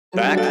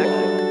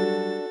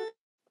Backlog.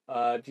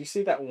 Do you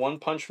see that One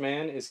Punch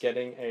Man is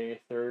getting a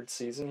third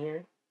season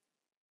here?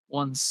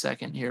 1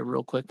 second here,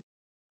 real quick.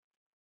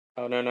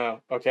 Oh,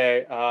 no.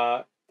 Okay,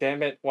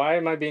 damn it. Why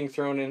am I being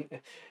thrown in?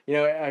 You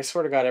know, I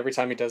swear to God, every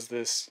time he does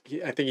this,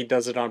 I think he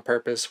does it on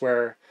purpose,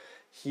 where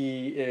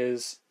he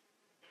is,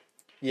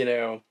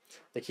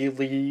 like he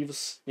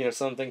leaves,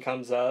 something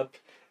comes up,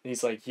 and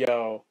he's like,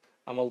 yo,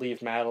 I'm gonna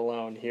leave Matt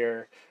alone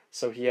here.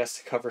 So he has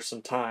to cover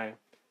some time.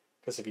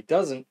 Because if he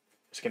doesn't,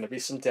 there's gonna be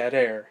some dead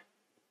air.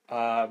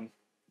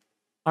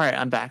 All right,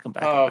 I'm back.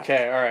 Oh,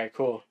 okay, all right,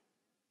 cool.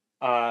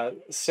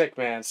 Sick,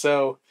 man.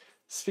 So,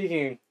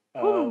 speaking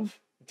of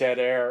dead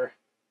air,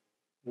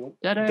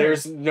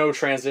 there's no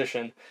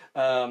transition.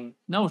 No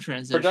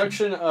transition.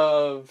 Production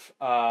of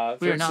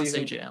we are not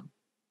season.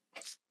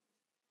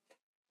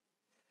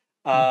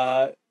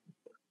 SEGA.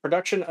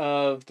 Production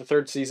of the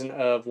third season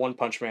of One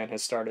Punch Man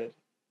has started.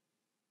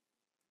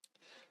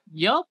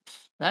 Yup,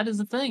 that is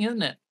the thing,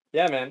 isn't it?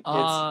 Yeah, man,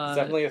 it's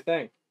definitely a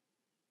thing.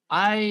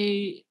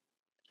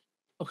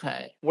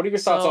 Okay. What are your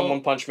thoughts on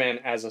One Punch Man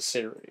as a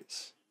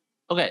series?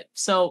 Okay,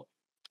 so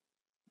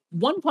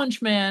One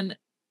Punch Man,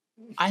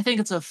 I think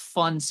it's a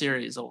fun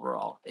series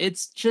overall.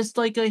 It's just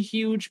like a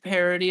huge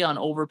parody on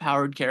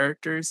overpowered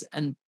characters,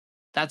 and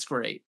that's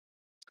great.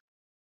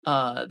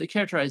 The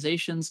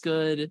characterization's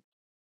good,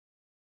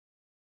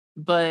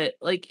 but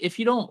like if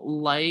you don't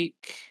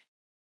like,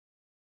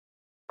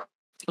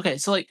 okay,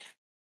 so like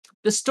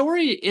the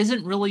story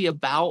isn't really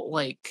about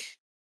like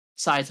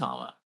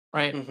Saitama,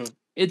 right? Mm-hmm.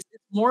 It's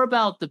more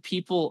about the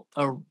people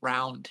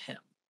around him.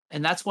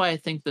 And that's why I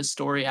think the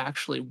story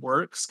actually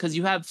works, because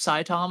you have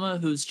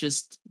Saitama, who's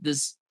just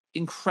this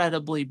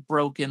incredibly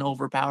broken,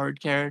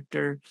 overpowered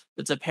character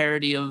that's a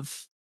parody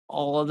of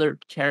all other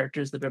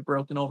characters that are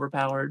broken,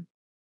 overpowered.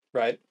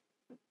 Right.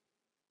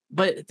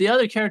 But the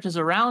other characters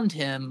around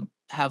him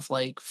have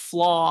like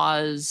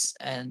flaws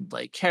and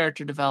like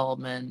character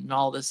development and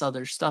all this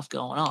other stuff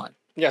going on.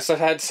 Yeah, so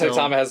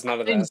Saitama has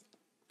none of that.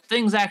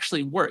 Things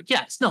actually work.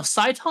 Yes, no,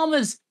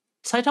 Saitama's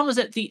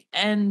at the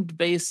end,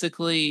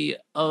 basically,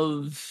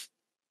 of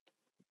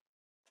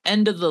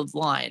end of the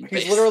line.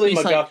 He's literally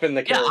MacGuffin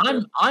the character.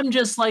 Yeah, I'm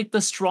just like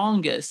the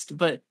strongest,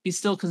 but he's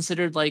still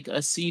considered like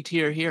a C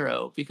tier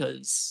hero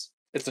because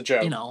it's a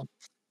joke.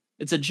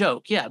 It's a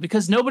joke. Yeah,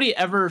 because nobody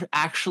ever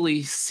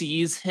actually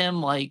sees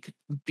him like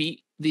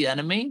beat the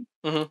enemy,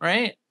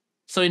 right?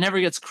 So he never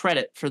gets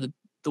credit for the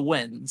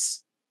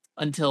wins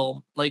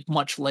until like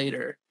much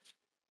later.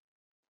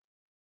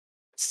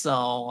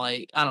 So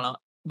like I don't know.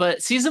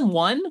 But season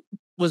 1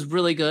 was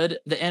really good.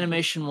 The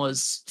animation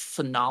was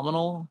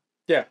phenomenal.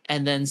 Yeah.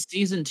 And then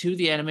season 2,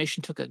 the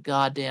animation took a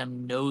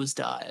goddamn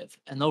nosedive,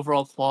 and the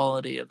overall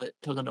quality of it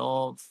took an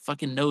all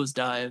fucking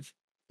nosedive.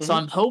 So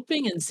I'm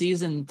hoping in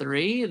season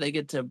 3 they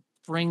get to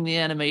bring the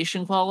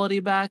animation quality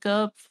back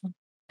up,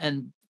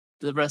 and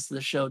the rest of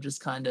the show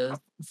just kind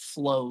of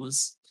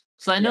flows.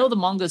 So I know the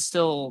manga's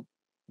still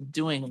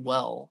doing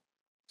well,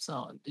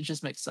 so it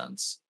just makes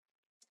sense.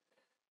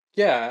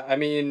 Yeah, I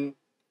mean,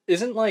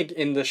 isn't like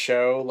in the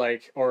show,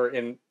 like, or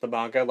in the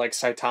manga, like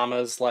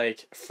Saitama's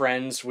like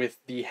friends with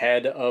the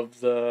head of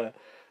the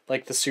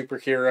like the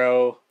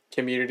superhero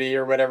community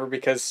or whatever?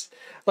 Because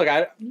look,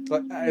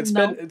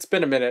 it's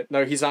been a minute.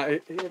 No, he's not.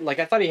 Like,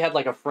 I thought he had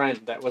like a friend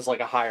that was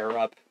like a higher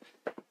up.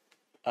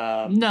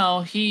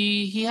 No,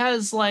 he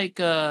has like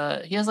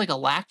a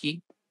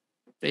lackey,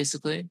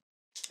 basically.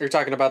 You're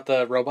talking about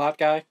the robot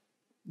guy?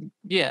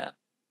 Yeah.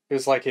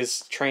 Who's like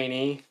his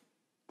trainee.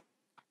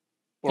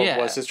 Or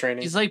was his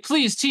training? He's like,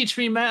 please teach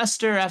me,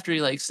 master, after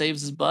he like saves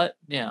his butt.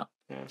 Yeah.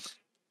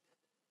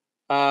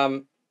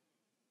 I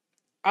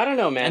don't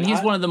know, man. And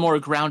he's one of the more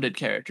grounded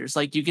characters.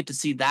 Like, you get to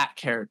see that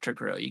character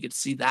grow. You get to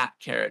see that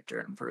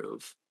character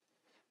improve.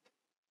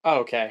 Oh,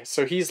 okay.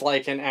 So he's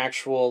like an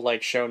actual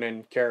like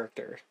shonen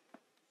character.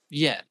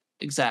 Yeah,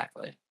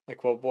 exactly.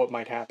 Like what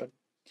might happen.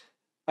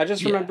 I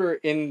just remember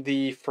in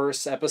the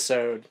first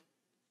episode,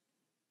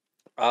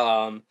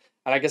 and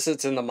I guess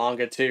it's in the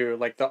manga too,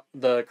 like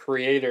the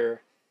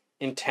creator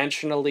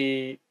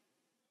intentionally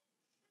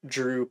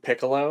drew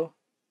Piccolo,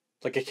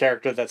 like a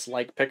character that's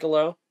like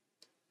Piccolo.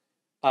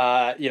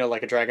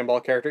 Like a Dragon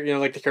Ball character.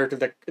 Like the character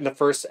that in the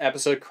first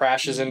episode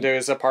crashes into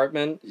his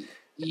apartment.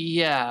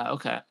 Yeah,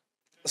 okay.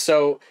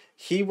 So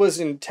he was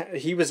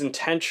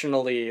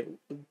intentionally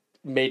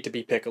made to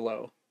be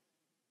Piccolo,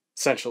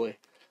 essentially.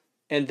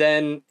 And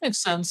then makes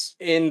sense.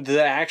 In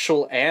the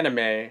actual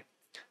anime,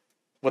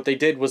 what they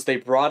did was they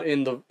brought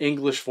in the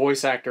English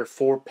voice actor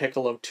for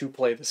Piccolo to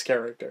play this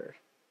character.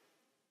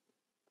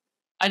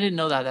 I didn't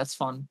know that. That's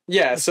fun.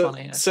 Yeah, that's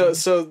funny,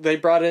 so they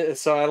brought it.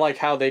 So I like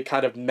how they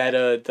kind of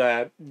meta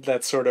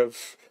that sort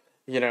of,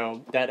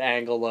 that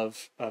angle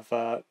of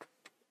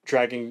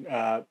dragging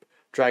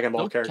Dragon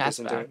Ball characters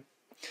into it.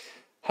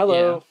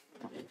 Hello.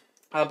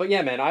 Yeah. But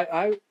yeah, man,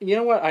 I you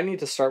know what? I need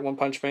to start One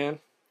Punch Man.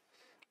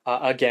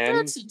 Again.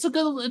 It's a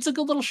good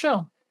little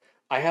show.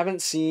 I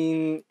haven't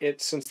seen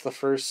it since the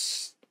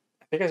first.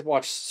 I think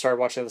I started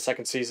watching the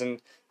second season.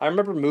 I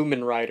remember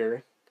Moomin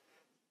Rider.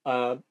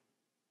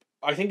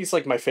 I think he's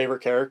like my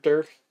favorite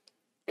character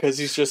because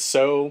he's just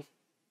so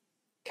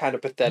kind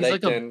of pathetic. He's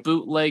like a and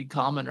bootleg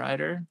Common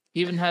Rider.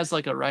 He even has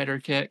like a rider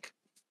kick.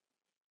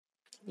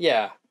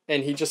 Yeah,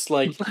 and he just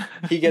like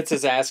he gets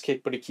his ass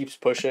kicked, but he keeps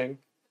pushing.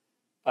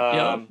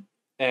 Yep.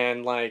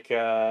 And like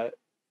I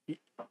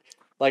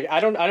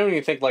don't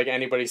even think like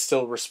anybody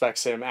still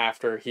respects him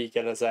after he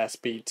get his ass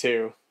beat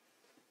too.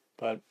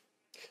 But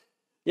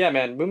yeah,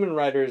 man, Moomin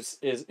Riders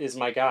is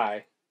my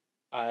guy.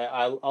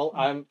 I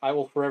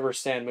will forever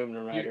stand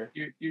Moomin Rider.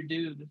 Your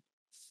dude.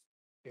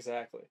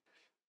 Exactly.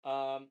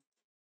 Yo.